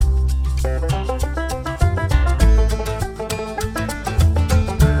Here's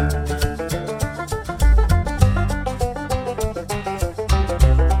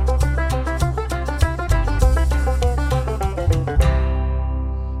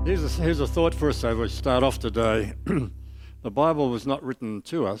a thought for us as we start off today. The Bible was not written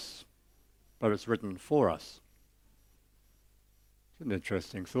to us, but it's written for us. It's an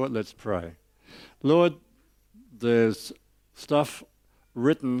interesting thought. Let's pray. Lord, there's stuff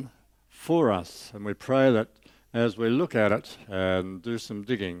written for us, and we pray that as we look at it and do some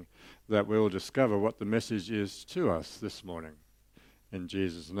digging, that we'll discover what the message is to us this morning. In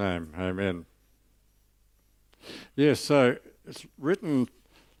Jesus' name, amen. Yes, so it's written,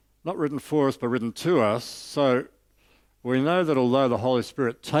 not written for us, but written to us. So we know that although the Holy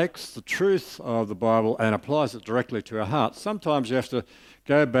Spirit takes the truth of the Bible and applies it directly to our hearts, sometimes you have to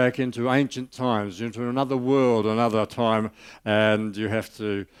go back into ancient times, into another world, another time, and you have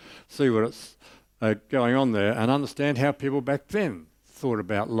to see what's going on there and understand how people back then thought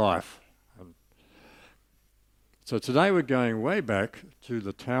about life. So today we're going way back to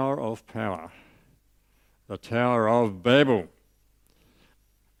the Tower of Power, the Tower of Babel.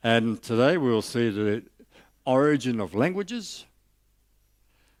 And today we'll see the origin of languages.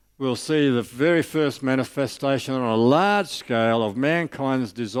 We'll see the very first manifestation on a large scale of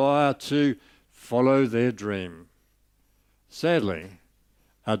mankind's desire to follow their dream. Sadly,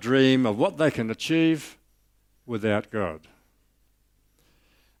 a dream of what they can achieve without God.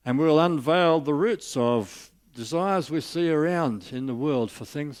 And we'll unveil the roots of desires we see around in the world for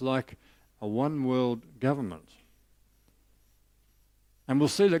things like a one world government. And we'll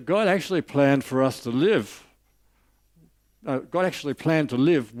see that God actually planned for us to live. God actually planned to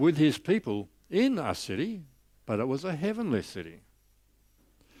live with his people in a city, but it was a heavenly city.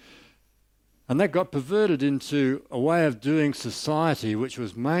 And that got perverted into a way of doing society which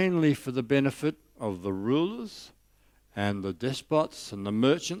was mainly for the benefit of the rulers and the despots and the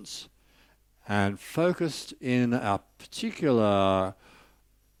merchants, and focused in a particular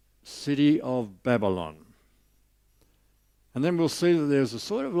city of Babylon. And then we'll see that there's a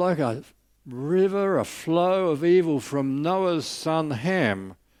sort of like a river, a flow of evil from Noah's son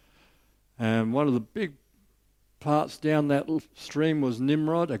Ham. And one of the big parts down that stream was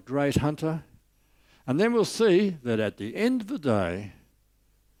Nimrod, a great hunter. And then we'll see that at the end of the day,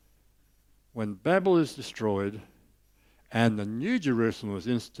 when Babel is destroyed and the New Jerusalem was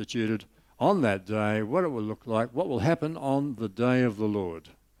instituted on that day, what it will look like, what will happen on the day of the Lord,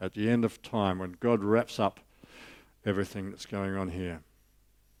 at the end of time, when God wraps up everything that's going on here.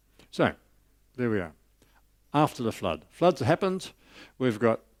 So, there we are. After the flood. Floods happened. We've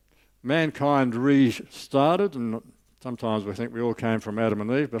got mankind restarted, and sometimes we think we all came from Adam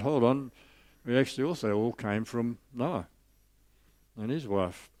and Eve, but hold on, we actually also all came from Noah and his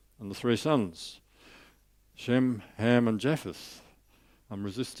wife and the three sons, Shem, Ham and Japheth. I'm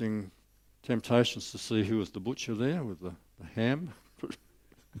resisting temptations to see who was the butcher there with the ham.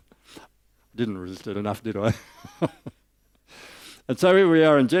 Didn't resist it enough, did I? And so here we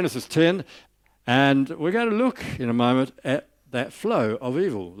are in Genesis 10, and we're going to look in a moment at that flow of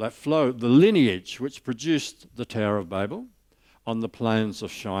evil, that flow, the lineage which produced the Tower of Babel on the plains of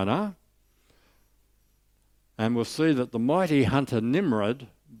Shinar. And we'll see that the mighty hunter Nimrod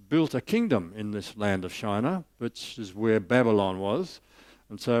built a kingdom in this land of Shinar, which is where Babylon was.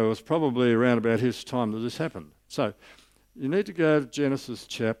 And so it was probably around about his time that this happened. So you need to go to Genesis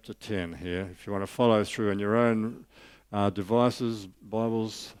chapter 10 here if you want to follow through in your own devices,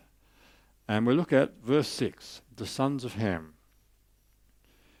 Bibles. And we look at verse 6, the sons of Ham.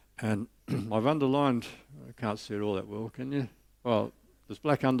 And I've underlined, I can't see it all that well, can you? Well, there's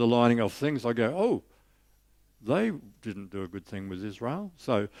black underlining of things. I go, oh, they didn't do a good thing with Israel.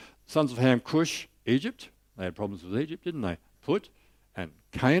 So, sons of Ham, Cush, Egypt. They had problems with Egypt, didn't they? Put and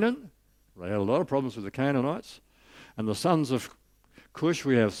Canaan. They had a lot of problems with the Canaanites. And the sons of Cush,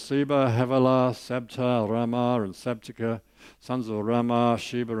 we have Seba, Havilah, Sabta, Ramah, and Sabtika. Sons of Ramah,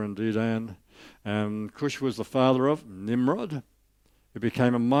 Sheba, and Dedan. And Cush was the father of Nimrod, who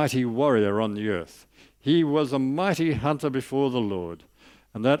became a mighty warrior on the earth. He was a mighty hunter before the Lord.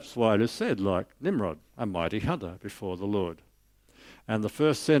 And that's why it is said, like Nimrod, a mighty hunter before the Lord. And the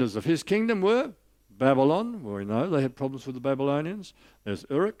first centers of his kingdom were Babylon. Well, we know they had problems with the Babylonians. There's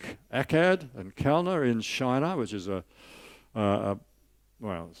Uruk, Akkad, and Calneh in Shinar, which is it's modern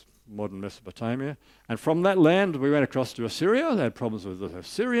Mesopotamia. And from that land, we went across to Assyria. They had problems with the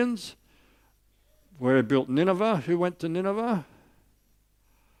Assyrians. Where he built Nineveh. Who went to Nineveh?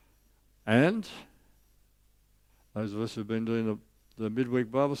 And those of us who've been doing the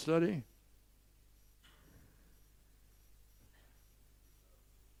midweek Bible study.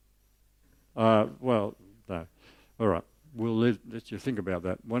 Well, no. All right. We'll let you think about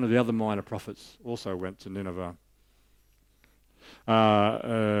that. One of the other minor prophets also went to Nineveh.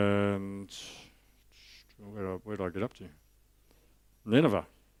 And where did I get up to? Nineveh.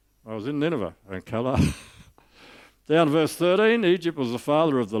 I was in Nineveh and Calah. Down to verse 13, Egypt was the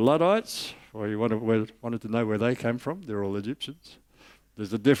father of the Luddites. Well, you wanted to know where they came from. They're all Egyptians.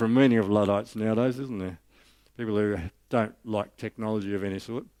 There's a different meaning of Luddites nowadays, isn't there? People who don't like technology of any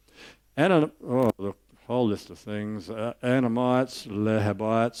sort. The whole list of things. Anamites,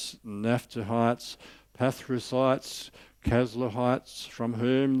 Lehabites, Naphtuhites, Pathrusites, Casluhites, from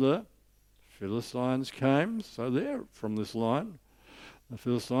whom the Philistines came. So they're from this line. The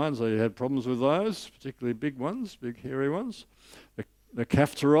Philistines, they had problems with those, particularly big ones, big hairy ones. The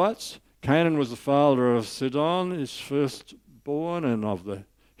Caphtorites. Canaan was the father of Sidon, his firstborn, and of the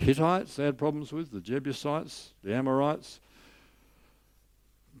Hittites they had problems with, the Jebusites, the Amorites,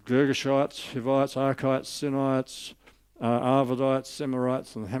 Girgashites, Hivites, Archites, Sinites, Arvadites,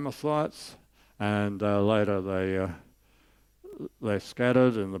 Semarites, and Hamathites. And later they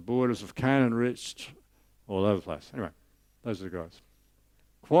scattered, and the borders of Canaan reached all over the place. Anyway, those are the guys.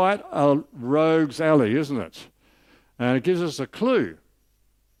 Quite a rogue's alley, isn't it? And it gives us a clue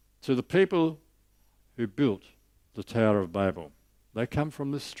to the people who built the Tower of Babel. They come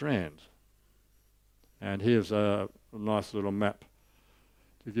from this strand. And here's a nice little map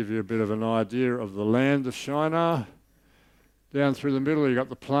to give you a bit of an idea of the land of Shinar. Down through the middle you've got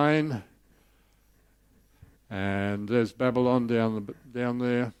the plain, and there's Babylon down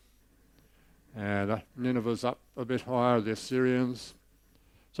there, and Nineveh's up a bit higher, the Assyrians.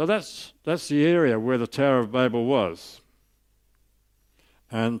 So that's the area where the Tower of Babel was.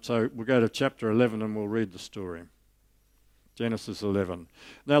 And so we'll go to chapter 11 and we'll read the story. Genesis 11.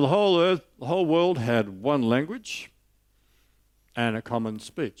 Now the whole world had one language and a common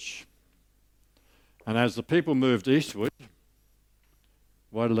speech. And as the people moved eastward,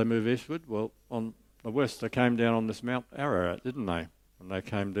 why did they move eastward? Well, on the west they came down on this Mount Ararat, didn't they? And they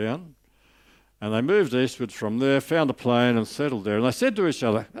came down. And they moved eastward from there, found a plain and settled there. And they said to each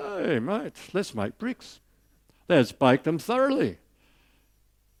other, "Hey, mate, let's make bricks. Let's bake them thoroughly."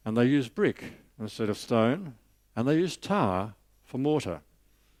 And they used brick instead of stone, and they used tar for mortar.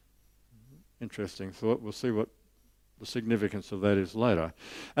 Interesting thought. We'll see what the significance of that is later.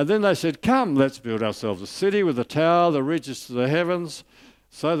 And then they said, "Come, let's build ourselves a city with a tower that reaches to the heavens,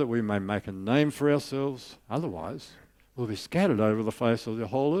 so that we may make a name for ourselves. Otherwise, we'll be scattered over the face of the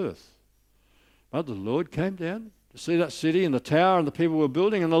whole earth." But the Lord came down to see that city and the tower and the people were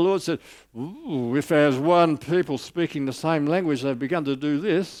building, and the Lord said, "Ooh, if as one people speaking the same language they've begun to do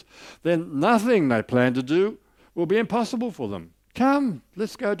this, then nothing they plan to do will be impossible for them. Come,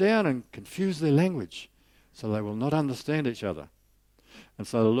 let's go down and confuse their language, so they will not understand each other." And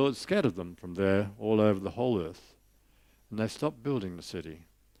so the Lord scattered them from there all over the whole earth, and they stopped building the city.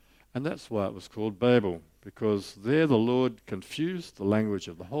 And that's why it was called Babel, because there the Lord confused the language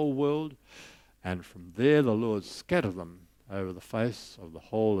of the whole world, and from there the Lord scattered them over the face of the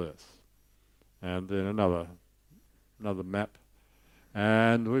whole earth. And then another map.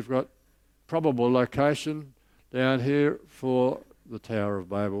 And we've got probable location down here for the Tower of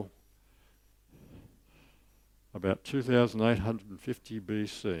Babel. About 2850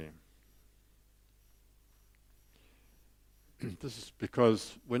 BC. This is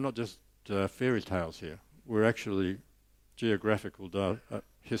because we're not just fairy tales here. We're actually historical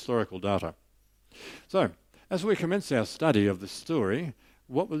data. So, as we commence our study of this story,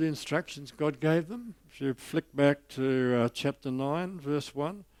 what were the instructions God gave them? If you flick back to chapter 9, verse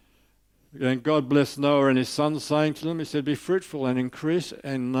 1. And God blessed Noah and his sons, saying to them, he said, "Be fruitful and increase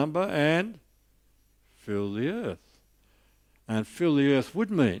in number and fill the earth." And fill the earth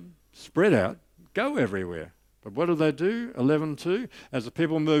would mean spread out, go everywhere. But what did they do? 11:2. As the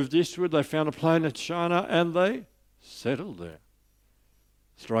people moved eastward, they found a plain at Shinar and they settled there.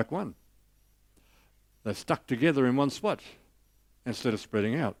 Strike one. They stuck together in one spot instead of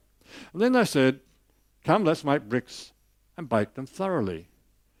spreading out. And then they said, "Come, let's make bricks and bake them thoroughly."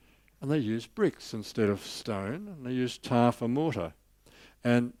 And they used bricks instead of stone, and they used tar for mortar.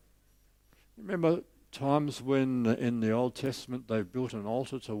 And remember times when in the Old Testament they built an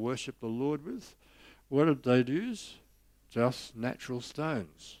altar to worship the Lord with? What did they use? Just natural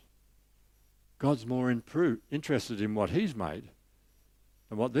stones. God's more interested in what he's made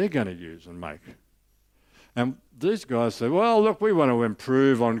than what they're going to use and make. And these guys say, "Well, look, we want to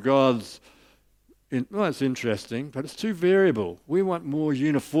improve on God's..." Well, it's interesting, but it's too variable. We want more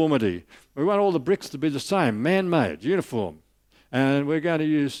uniformity. We want all the bricks to be the same, man-made, uniform. And we're going to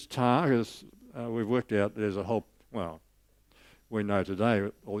use tar, because we've worked out there's a whole... Well, we know today,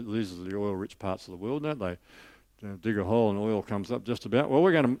 these are the oil-rich parts of the world, don't they? Dig a hole and oil comes up just about. Well,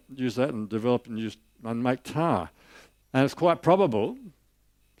 we're going to use that and develop and make tar. And it's quite probable,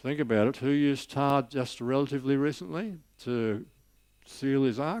 think about it, who used tar just relatively recently to seal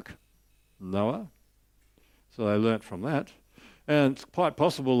his ark? Noah. So they learnt from that. And it's quite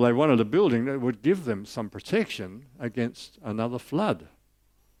possible they wanted a building that would give them some protection against another flood.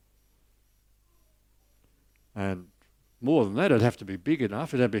 And more than that, it'd have to be big enough,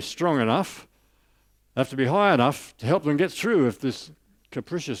 it'd have to be strong enough, have to be high enough to help them get through if this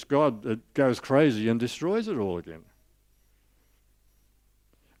capricious God goes crazy and destroys it all again.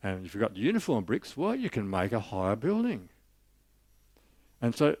 And if you've got the uniform bricks, well, you can make a higher building.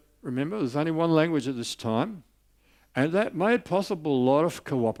 And so, remember, there's only one language at this time, and that made possible a lot of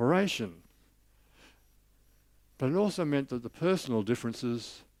cooperation. But it also meant that the personal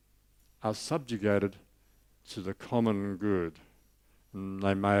differences are subjugated to the common good. And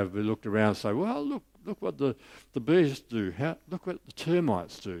they may have looked around and say, well, look what the bees do, look what the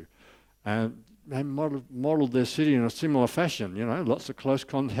termites do. And they modelled their city in a similar fashion, lots of close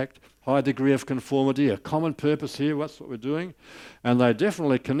contact, high degree of conformity, a common purpose here, that's what we're doing. And they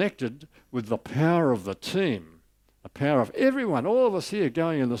definitely connected with the power of the team, the power of everyone, all of us here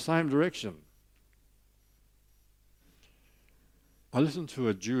going in the same direction. I listened to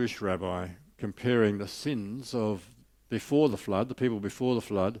a Jewish rabbi comparing the sins of before the flood, the people before the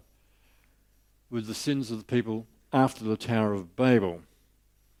flood, with the sins of the people after the Tower of Babel.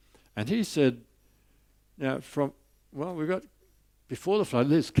 And he said, we've got before the flood,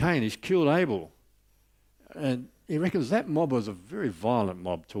 there's Cain, he's killed Abel. And he reckons that mob was a very violent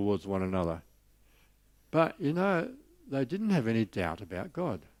mob towards one another. But, they didn't have any doubt about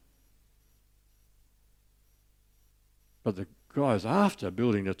God. But the guys after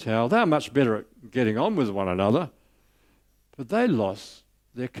building the tower, they're much better at getting on with one another, but they lost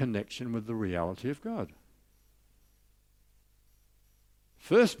their connection with the reality of God.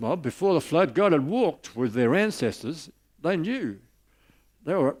 First mob, before the flood, God had walked with their ancestors. They knew.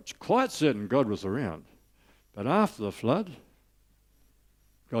 They were quite certain God was around. But after the flood,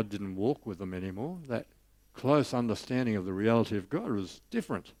 God didn't walk with them anymore. That close understanding of the reality of God was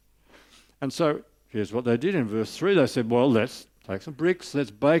different. And so here's what they did in verse 3. They said, well, let's take some bricks,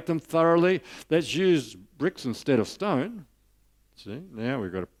 let's bake them thoroughly, let's use bricks instead of stone. See, now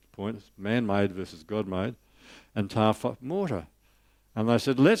we've got a point. It's man-made versus God-made, and tar for mortar. And they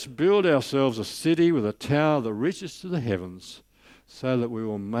said, let's build ourselves a city with a tower that reaches to the heavens so that we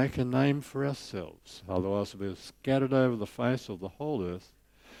will make a name for ourselves. Otherwise we'll be scattered over the face of the whole earth.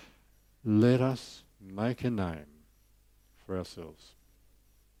 Let us make a name for ourselves.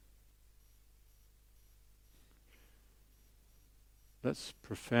 That's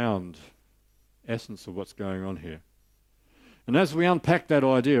profound essence of what's going on here. And as we unpack that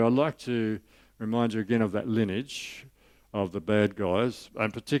idea, I'd like to remind you again of that lineage of the bad guys,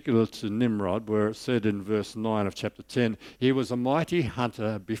 in particular to Nimrod, where it said in verse 9 of chapter 10, he was a mighty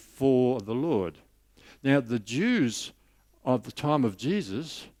hunter before the Lord. Now, the Jews of the time of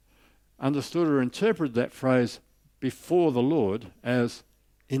Jesus understood or interpreted that phrase, before the Lord, as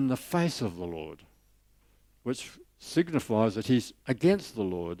in the face of the Lord, which signifies that he's against the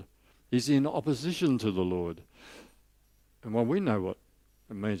Lord. He's in opposition to the Lord. And well, we know what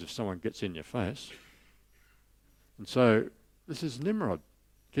it means if someone gets in your face. And so this is Nimrod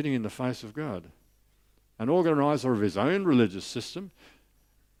getting in the face of God. An organizer of his own religious system,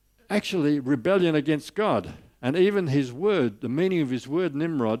 actually rebellion against God. And even his word, the meaning of his word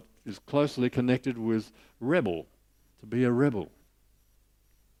Nimrod, is closely connected with rebel, to be a rebel.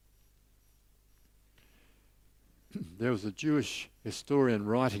 There was a Jewish historian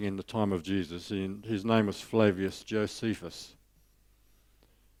writing in the time of Jesus. His name was Flavius Josephus.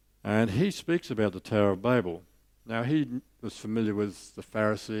 And he speaks about the Tower of Babel. Now, he was familiar with the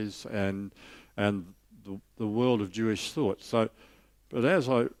Pharisees and the world of Jewish thought. But as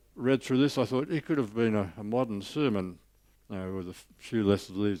I read through this, I thought it could have been a modern sermon with a few less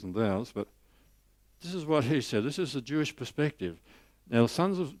these and thous. But this is what he said. This is the Jewish perspective. Now,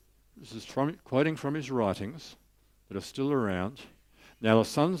 this is quoting from his writings that are still around. Now the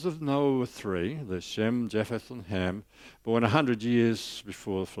sons of Noah were three, there's Shem, Japheth and Ham, born 100 years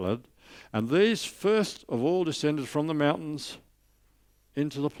before the flood. And these first of all descended from the mountains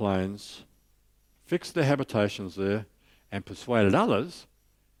into the plains, fixed their habitations there, and persuaded others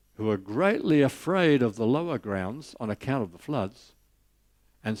who were greatly afraid of the lower grounds on account of the floods,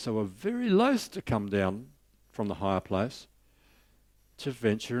 and so were very loath to come down from the higher place, to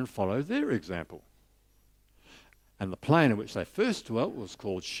venture and follow their example. And the plain in which they first dwelt was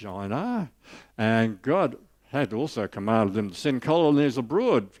called Shinar, and God had also commanded them to send colonies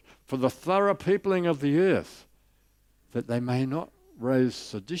abroad for the thorough peopling of the earth, that they may not raise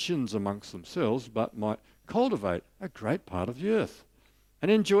seditions amongst themselves, but might cultivate a great part of the earth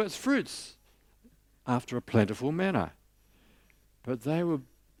and enjoy its fruits after a plentiful manner. But they were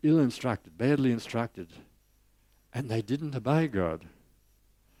ill-instructed, badly instructed, and they didn't obey God.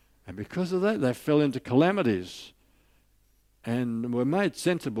 And because of that, they fell into calamities and were made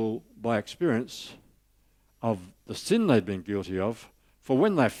sensible by experience of the sin they'd been guilty of. For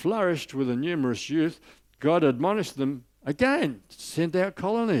when they flourished with a numerous youth, God admonished them again to send out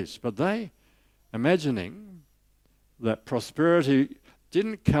colonies. But they, imagining that prosperity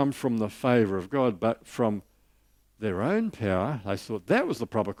didn't come from the favour of God, but from their own power, they thought that was the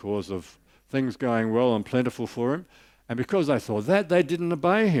proper cause of things going well and plentiful for him. And because they thought that, they didn't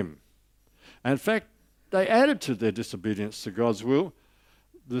obey him. And in fact, they added to their disobedience to God's will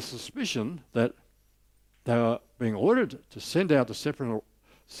the suspicion that they were being ordered to send out to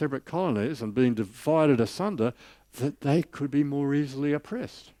separate colonies and being divided asunder, that they could be more easily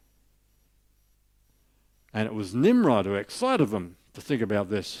oppressed. And it was Nimrod who excited them to think about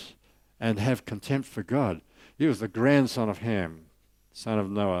this and have contempt for God. He was the grandson of Ham, son of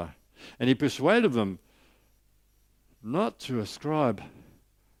Noah. And he persuaded them not to ascribe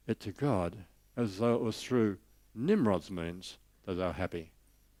it to God as though it was through Nimrod's means that they were happy,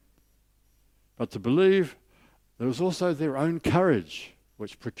 but to believe there was also their own courage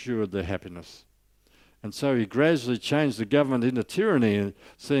which procured their happiness. And so he gradually changed the government into tyranny, and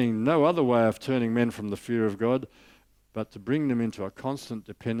seeing no other way of turning men from the fear of God, but to bring them into a constant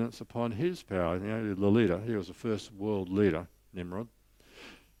dependence upon his power. You know, the leader, he was the first world leader, Nimrod.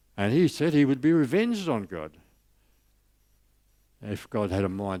 And he said he would be revenged on God if God had a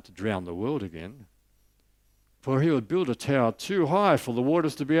mind to drown the world again. For he would build a tower too high for the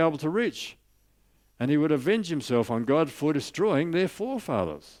waters to be able to reach, and he would avenge himself on God for destroying their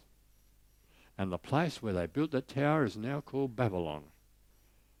forefathers. And the place where they built that tower is now called Babylon,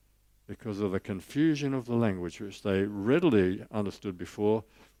 because of the confusion of the language, which they readily understood before.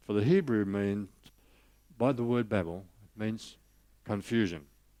 For the Hebrew means, by the word Babel, means confusion.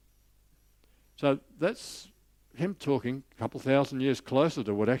 So that's him talking a couple thousand years closer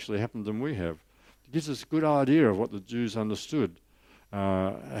to what actually happened than we have. It gives us a good idea of what the Jews understood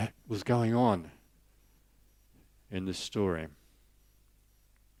was going on in this story.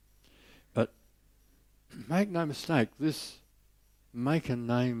 But make no mistake, this make a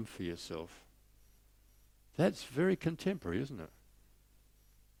name for yourself, that's very contemporary, isn't it?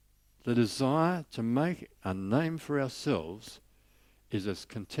 The desire to make a name for ourselves is as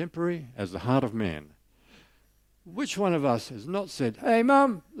contemporary as the heart of man. Which one of us has not said, "Hey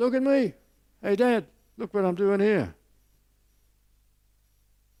Mum, look at me. Hey Dad, look what I'm doing here"?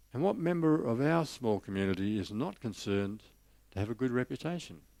 And what member of our small community is not concerned to have a good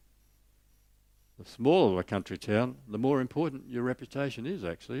reputation? The smaller the country town, the more important your reputation is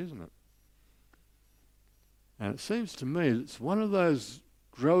actually, isn't it? And it seems to me it's one of those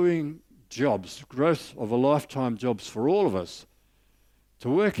growth of a lifetime jobs for all of us, to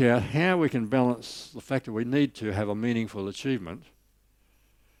work out how we can balance the fact that we need to have a meaningful achievement,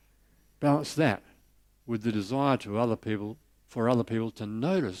 balance that with the desire for other people to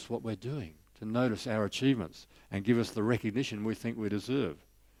notice what we're doing, to notice our achievements and give us the recognition we think we deserve.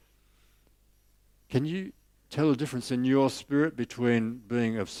 Can you tell the difference in your spirit between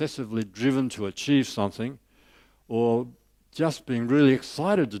being obsessively driven to achieve something or just being really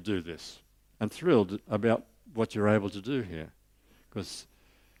excited to do this and thrilled about what you're able to do here? Because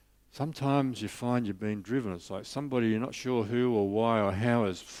sometimes you find you're being driven. It's like somebody you're not sure who or why or how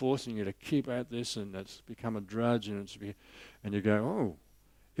is forcing you to keep at this, and it's become a drudge, and you go, oh,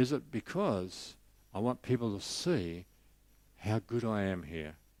 is it because I want people to see how good I am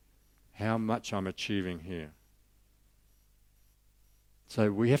here, how much I'm achieving here? So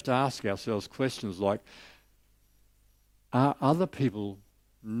we have to ask ourselves questions like, are other people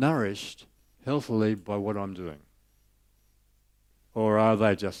nourished healthily by what I'm doing? Or are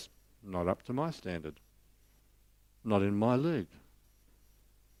they just not up to my standard? Not in my league?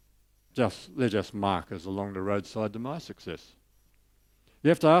 They're just markers along the roadside to my success. You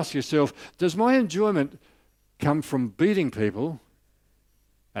have to ask yourself, does my enjoyment come from beating people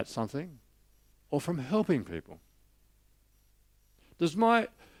at something or from helping people? Does my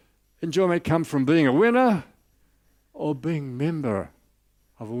enjoyment come from being a winner or being a member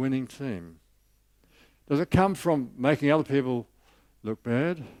of a winning team? Does it come from making other people look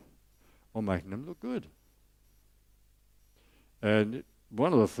bad or making them look good? And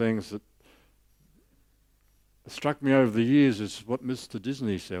one of the things that struck me over the years is what Mr.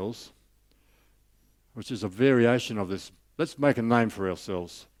 Disney sells. which is a variation of this. Let's make a name for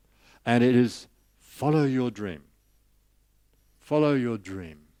ourselves. And it is follow your dream. Follow your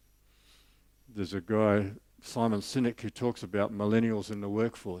dream. There's a guy, Simon Sinek, who talks about millennials in the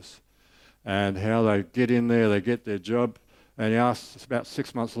workforce and how they get in there, they get their job, and he asks about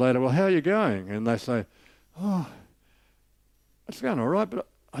 6 months later, well, how are you going? And they say, oh, it's going all right, but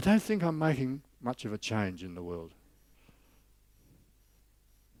I don't think I'm making much of a change in the world.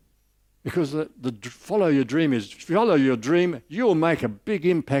 Because follow your dream is, follow your dream, you'll make a big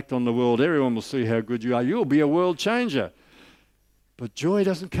impact on the world. Everyone will see how good you are. You'll be a world changer. But joy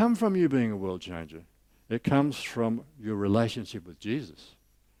doesn't come from you being a world changer. It comes from your relationship with Jesus,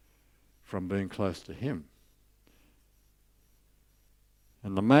 from being close to him.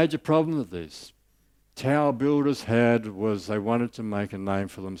 And the major problem that these tower builders had was they wanted to make a name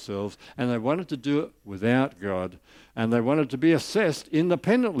for themselves, and they wanted to do it without God, and they wanted to be assessed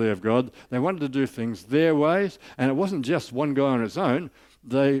independently of God. They wanted to do things their ways, and it wasn't just one guy on his own.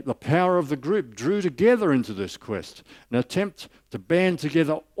 The power of the group drew together into this quest, an attempt to band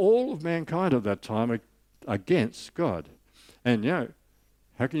together all of mankind at that time against God. And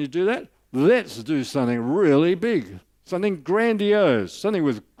how can you do that? Let's do something really big, something grandiose, something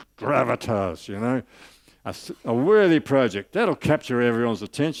with gravitas, a worthy project. That'll capture everyone's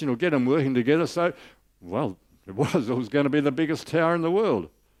attention, it'll get them working together. So, well, it was going to be the biggest tower in the world.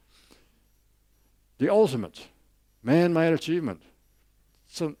 The ultimate man-made achievement.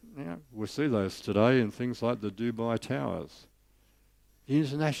 So, we see those today in things like the Dubai Towers, the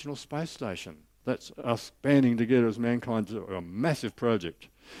International Space Station. That's us banding together as mankind to a massive project.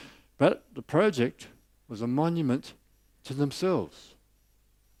 But the project was a monument to themselves,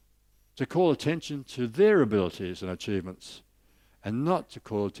 to call attention to their abilities and achievements, and not to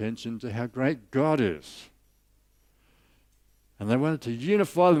call attention to how great God is. And they wanted to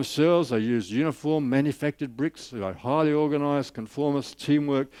unify themselves. They used uniform manufactured bricks, highly organised, conformist,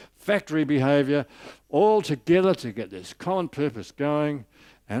 teamwork, factory behaviour, all together to get this common purpose going.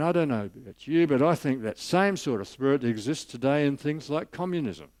 And I don't know about you, but I think that same sort of spirit exists today in things like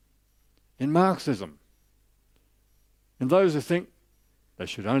communism, in Marxism, in those who think there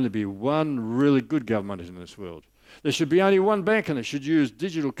should only be one really good government in this world. There should be only one bank, and it should use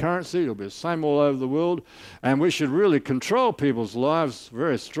digital currency. It'll be the same all over the world. And we should really control people's lives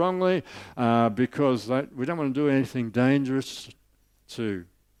very strongly because we don't want to do anything dangerous to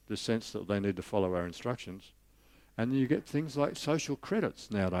the sense that they need to follow our instructions. And you get things like social credits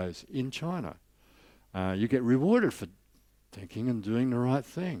nowadays in China. You get rewarded for thinking and doing the right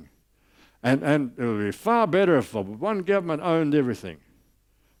thing. And it would be far better if one government owned everything.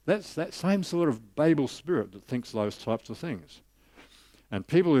 That's that same sort of Babel spirit that thinks those types of things. And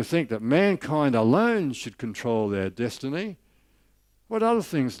people who think that mankind alone should control their destiny, what other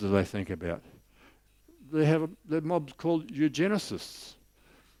things do they think about? They have a mob called eugenicists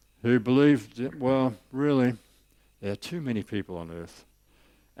who believe that, well, really, there are too many people on Earth.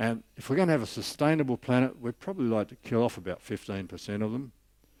 And if we're going to have a sustainable planet, we'd probably like to kill off about 15% of them.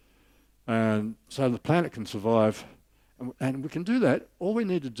 And so the planet can survive. And we can do that. All we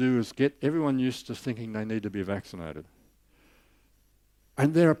need to do is get everyone used to thinking they need to be vaccinated.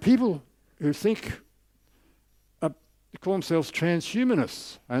 And there are people who think, they call themselves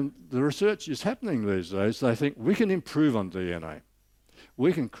transhumanists. And the research is happening these days. They think we can improve on DNA.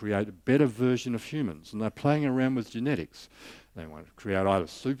 We can create a better version of humans. And they're playing around with genetics. They want to create either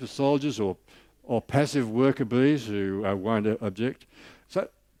super soldiers or passive worker bees who won't object. So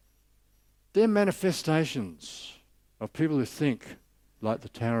they're manifestations of people who think like the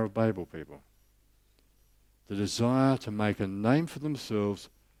Tower of Babel people. The desire to make a name for themselves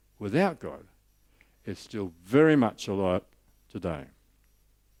without God is still very much alive today.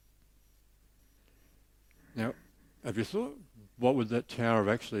 Now, have you thought, what would that tower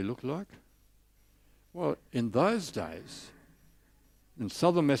have actually looked like? Well, in those days, in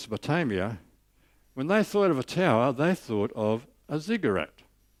southern Mesopotamia, when they thought of a tower, they thought of a ziggurat.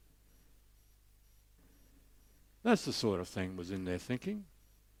 That's the sort of thing was in their thinking.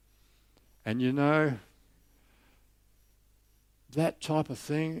 And that type of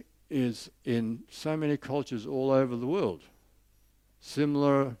thing is in so many cultures all over the world.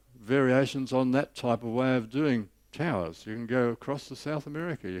 Similar variations on that type of way of doing towers. You can go across to South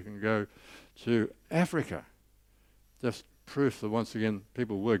America, you can go to Africa. Just proof that once again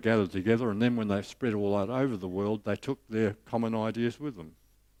people were gathered together, and then when they spread all out over the world, they took their common ideas with them.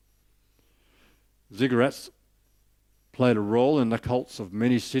 Ziggurats played a role in the cults of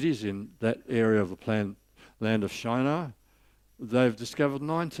many cities in that area of the land of Shinar. They've discovered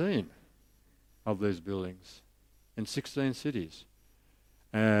 19 of these buildings in 16 cities.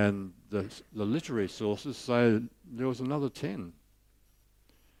 And the literary sources say there was another 10.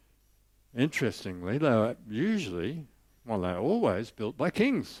 Interestingly, they were usually, well, they're always built by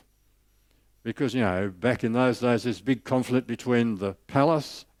kings. Because, back in those days, there's big conflict between the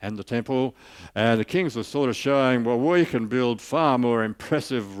palace and the temple, and the kings were sort of showing, well, we can build far more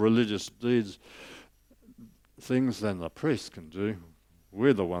impressive religious things than the priests can do.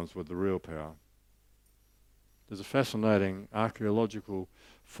 We're the ones with the real power. There's a fascinating archaeological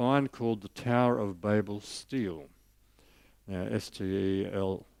find called the Tower of Babel Stele. Now,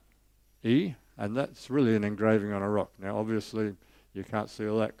 Stele, and that's really an engraving on a rock. Now, obviously, you can't see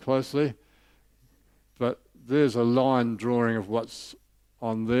all that closely, but there's a line drawing of what's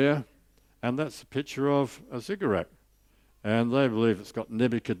on there, and that's a picture of a ziggurat. And they believe it's got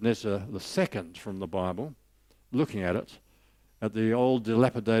Nebuchadnezzar II from the Bible looking at it, at the old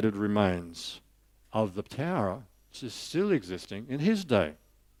dilapidated remains of the tower, which is still existing in his day.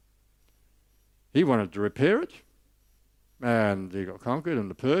 He wanted to repair it, and he got conquered, and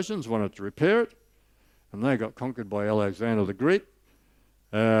the Persians wanted to repair it, and they got conquered by Alexander the Great,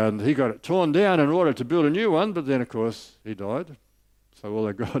 and he got it torn down in order to build a new one, but then, of course, he died. So all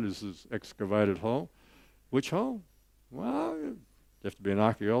they got is this excavated hole. Which hole? Well, you have to be an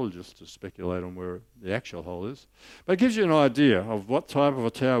archaeologist to speculate on where the actual hole is. But it gives you an idea of what type of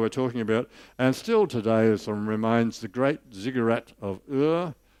a tower we're talking about. And still today there remains the great ziggurat of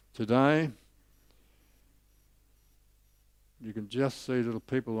Ur today. You can just see little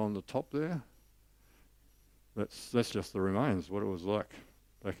people on the top there. That's just the remains, what it was like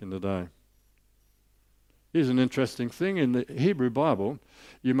back in the day. Here's an interesting thing. In the Hebrew Bible,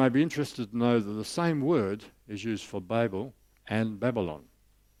 you may be interested to know that the same word is used for Babel and Babylon.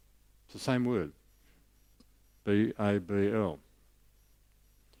 It's the same word, B-A-B-L.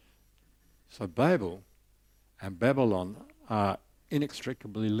 So Babel and Babylon are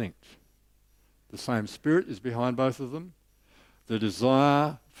inextricably linked. The same spirit is behind both of them. The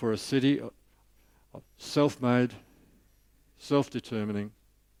desire for a city of self-made, self-determining.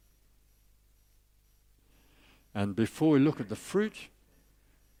 And before we look at the fruit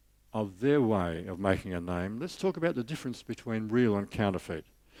of their way of making a name, let's talk about the difference between real and counterfeit.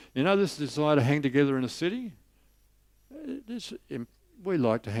 You know this desire to hang together in a city? We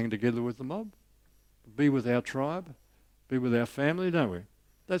like to hang together with the mob, be with our tribe, be with our family, don't we?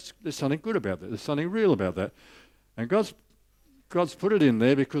 There's something good about that. There's something real about that. And God's put it in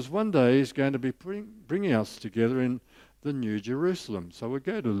there because one day He's going to be bringing us together in the New Jerusalem. So we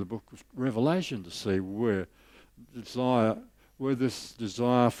go to the book of Revelation to see where this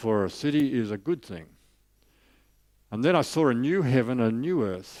desire for a city is a good thing. And then I saw a new heaven and a new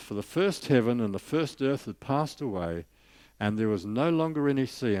earth, for the first heaven and the first earth had passed away, and there was no longer any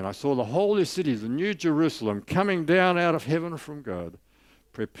sea. And I saw the holy city, the New Jerusalem, coming down out of heaven from God,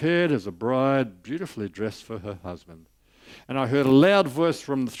 prepared as a bride beautifully dressed for her husband. And I heard a loud voice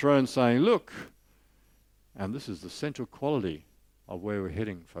from the throne saying, "Look," and this is the central quality of where we're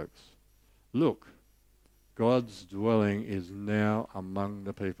heading, folks. "Look, God's dwelling is now among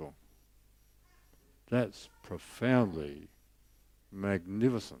the people." That's profoundly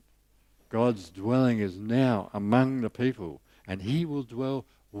magnificent. God's dwelling is now among the people, and He will dwell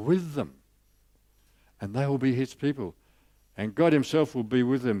with them, and they will be His people, and God Himself will be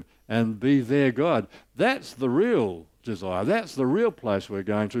with them and be their God. That's the real desire. That's the real place we're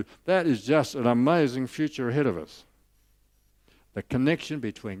going to. That is just an amazing future ahead of us. The connection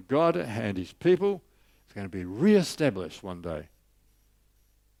between God and His people is going to be re-established one day,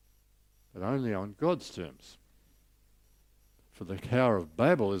 but only on God's terms. For the Tower of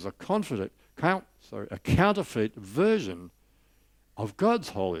Babel is a counterfeit version of God's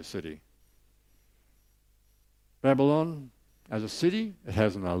holy city. Babylon, as a city, it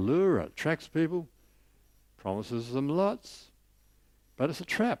has an allure, it attracts people, promises them lots, but it's a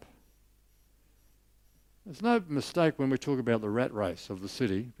trap. There's no mistake when we talk about the rat race of the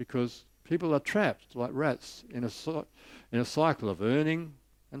city, because people are trapped like rats in a cycle of earning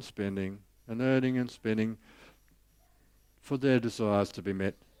and spending for their desires to be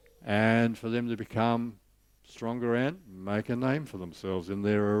met and for them to become stronger and make a name for themselves in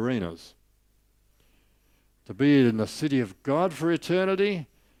their arenas. To be in the city of God for eternity,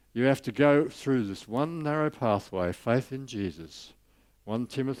 you have to go through this one narrow pathway, faith in Jesus. 1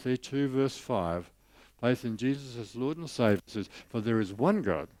 Timothy 2 verse 5, faith in Jesus as Lord and Saviour says, "For there is one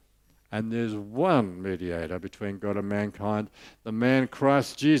God, and there's one mediator between God and mankind, the man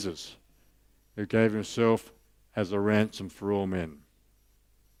Christ Jesus, who gave Himself as a ransom for all men."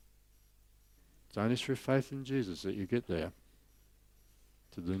 It's only through faith in Jesus that you get there,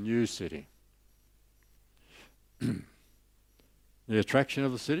 to the new city. The attraction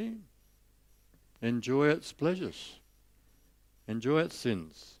of the city? Enjoy its pleasures. Enjoy its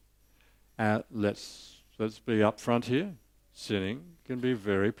sins. Let's be upfront here. Sinning can be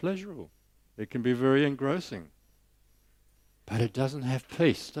very pleasurable. It can be very engrossing. But it doesn't have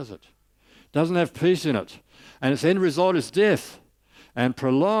peace, does it? It doesn't have peace in it. And its end result is death. And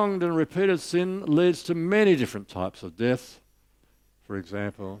prolonged and repeated sin leads to many different types of death. For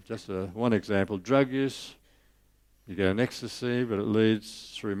example, one example, drug use. You get an ecstasy, but it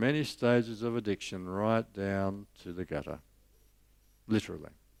leads through many stages of addiction right down to the gutter. Literally.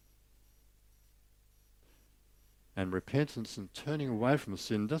 And repentance and turning away from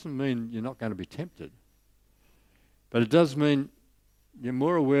sin doesn't mean you're not going to be tempted. But it does mean you're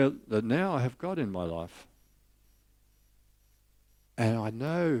more aware that now I have God in my life. And I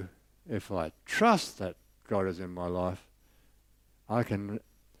know if I trust that God is in my life, I can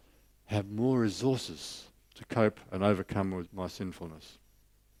have more resources to cope and overcome with my sinfulness.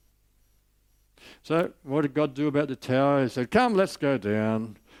 So what did God do about the tower? He said, come, let's go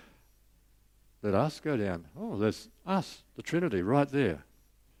down. Let us go down. Oh, there's us, the Trinity, right there.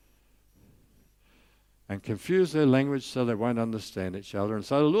 And confuse their language so they won't understand each other. And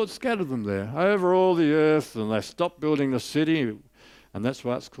so the Lord scattered them there over all the earth, and they stopped building the city, and that's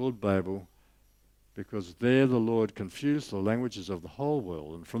why it's called Babel, because there the Lord confused the languages of the whole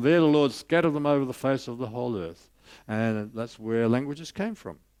world. And from there the Lord scattered them over the face of the whole earth. And that's where languages came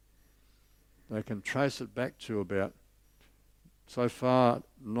from. They can trace it back to about, so far,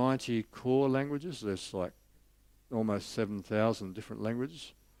 90 core languages. There's like almost 7,000 different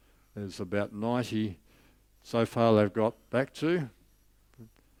languages. There's about 90 so far they've got back to.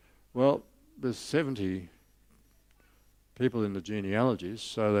 Well, there's 70 people in the genealogies,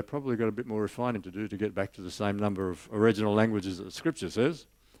 so they've probably got a bit more refining to do to get back to the same number of original languages that the Scripture says.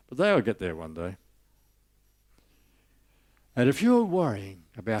 But they'll get there one day. And if you're worrying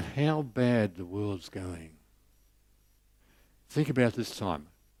about how bad the world's going, think about this time.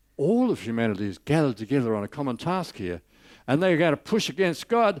 All of humanity is gathered together on a common task here, and they're going to push against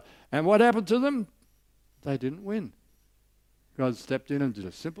God, and what happened to them? They didn't win. God stepped in and did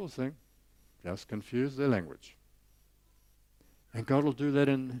a simple thing, just confuse their language. And God will do that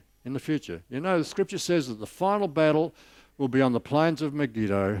in the future. You know, the Scripture says that the final battle will be on the plains of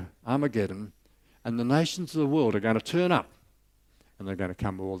Megiddo, Armageddon, and the nations of the world are going to turn up. And they're going to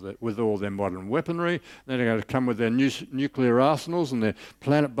come with all their modern weaponry. Then they're going to come with their nuclear arsenals and their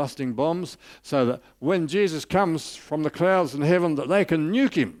planet-busting bombs, so that when Jesus comes from the clouds in heaven, that they can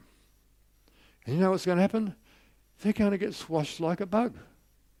nuke him. And you know what's going to happen? They're going to get squashed like a bug.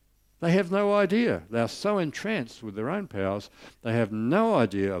 They have no idea. They're so entranced with their own powers, they have no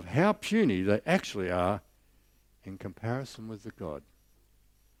idea of how puny they actually are in comparison with the God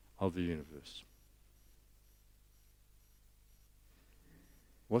of the universe.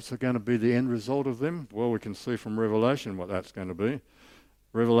 What's going to be the end result of them? Well, we can see from Revelation what that's going to be.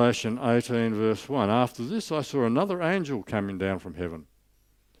 Revelation 18 verse 1. After this I saw another angel coming down from heaven.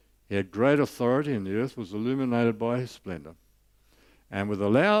 He had great authority, and the earth was illuminated by his splendor. And with a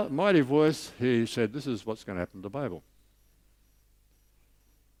loud, mighty voice, he said, this is what's going to happen to Babel.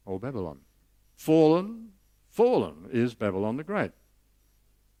 Or Babylon. Fallen is Babylon the Great.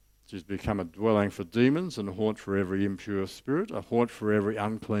 She's become a dwelling for demons and a haunt for every impure spirit, a haunt for every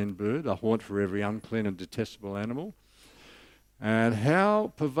unclean bird, a haunt for every unclean and detestable animal. And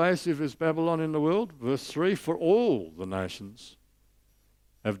how pervasive is Babylon in the world? Verse 3, for all the nations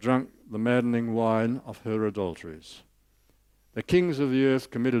have drunk the maddening wine of her adulteries. The kings of the earth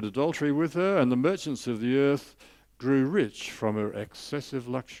committed adultery with her, and the merchants of the earth grew rich from her excessive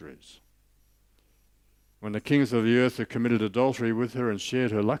luxuries. When the kings of the earth have committed adultery with her and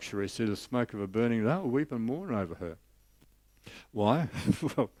shared her luxury, see the smoke of her burning, they'll weep and mourn over her. Why?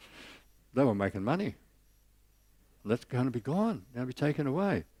 Well, they were making money. That's going to be gone, going to be taken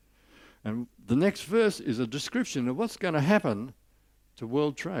away. And the next verse is a description of what's going to happen to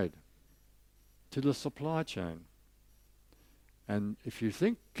world trade, to the supply chain. And if you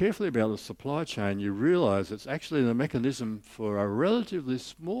think carefully about the supply chain, you realize it's actually the mechanism for a relatively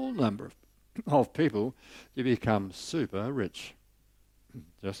small number of people to become super rich.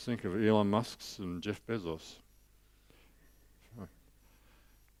 Just think of Elon Musk's and Jeff Bezos.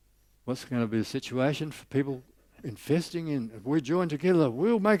 What's going to be the situation for people investing in? If we join together,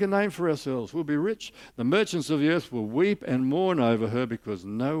 we'll make a name for ourselves. We'll be rich. The merchants of the earth will weep and mourn over her because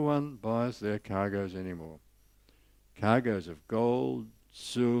no one buys their cargoes anymore. Cargoes of gold,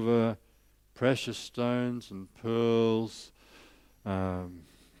 silver, precious stones and pearls,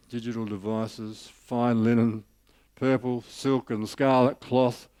 digital devices, fine linen, purple, silk and scarlet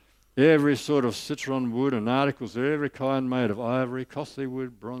cloth, every sort of citron wood and articles of every kind made of ivory, costly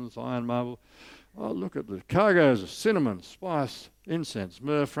wood, bronze, iron, marble. Oh, look at the cargoes of cinnamon, spice, incense,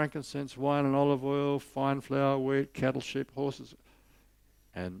 myrrh, frankincense, wine and olive oil, fine flour, wheat, cattle, sheep, horses,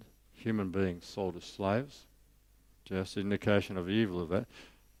 and human beings sold as slaves. Just indication of the evil of that.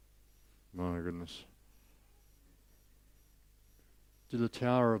 My goodness. Did the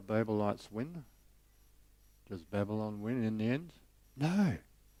Tower of Babelites win? Does Babylon win in the end? No.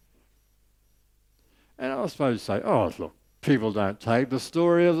 And I suppose you say, oh, look, people don't take the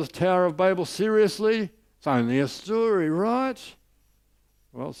story of the Tower of Babel seriously. It's only a story, right?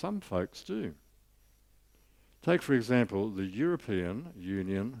 Well, some folks do. Take, for example, the European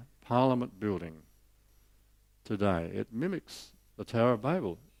Union Parliament building today. It mimics the Tower of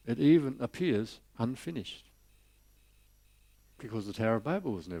Babel. It even appears unfinished because the Tower of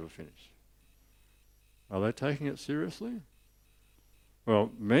Babel was never finished. Are they taking it seriously?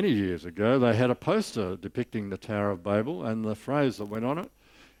 Well, many years ago, they had a poster depicting the Tower of Babel, and the phrase that went on it,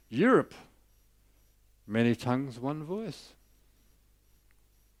 Europe, many tongues, one voice.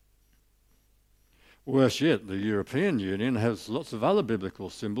 Worse yet, the European Union has lots of other biblical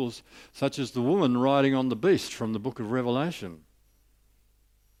symbols, such as the woman riding on the beast from the book of Revelation.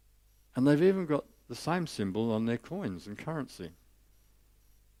 And they've even got the same symbol on their coins and currency.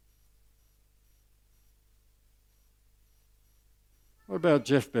 What about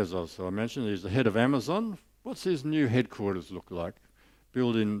Jeff Bezos? So I mentioned he's the head of Amazon. What's his new headquarters look like?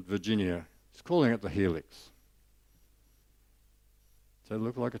 Built in Virginia. He's calling it the Helix. Does that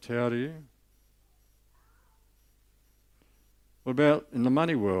look like a tower to you? What about in the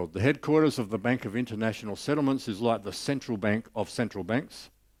money world? The headquarters of the Bank of International Settlements is like the central bank of central banks.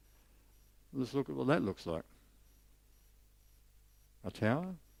 Let's look at what that looks like. A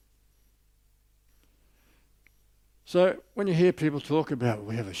tower? So when you hear people talk about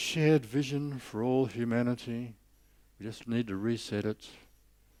we have a shared vision for all humanity, we just need to reset it,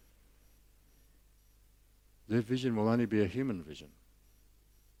 their vision will only be a human vision.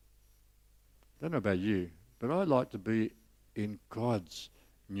 I don't know about you, but I'd like to be in God's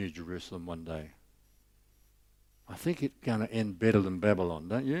New Jerusalem one day. I think it's going to end better than Babylon,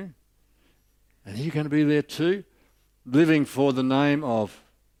 don't you? And are you going to be there too, living for the name of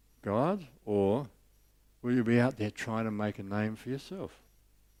God, or will you be out there trying to make a name for yourself?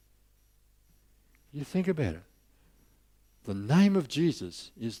 You think about it. The name of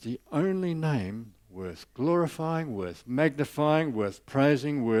Jesus is the only name worth glorifying, worth magnifying, worth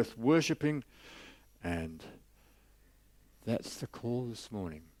praising, worth worshipping, and that's the call this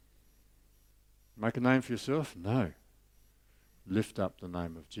morning. Make a name for yourself? No. Lift up the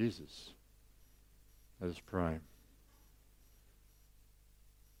name of Jesus. Let us pray.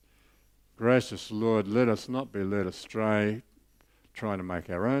 Gracious Lord, let us not be led astray trying to make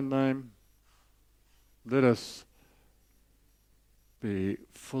our own name. Let us be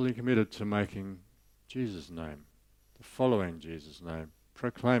fully committed to making Jesus' name, to following Jesus' name,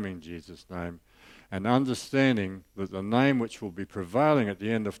 proclaiming Jesus' name, and understanding that the name which will be prevailing at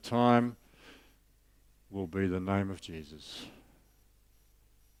the end of time will be the name of Jesus.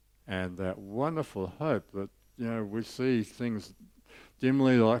 And that wonderful hope that, we see things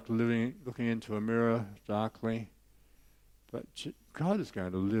dimly, like looking into a mirror darkly, but God is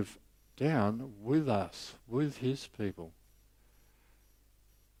going to live down with us, with his people.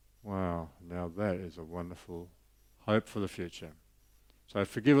 Wow, now that is a wonderful hope for the future. So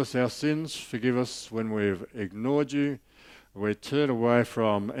forgive us our sins, forgive us when we've ignored you, we turn away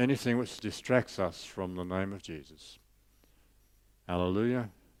from anything which distracts us from the name of Jesus. Hallelujah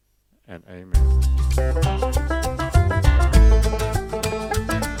and amen.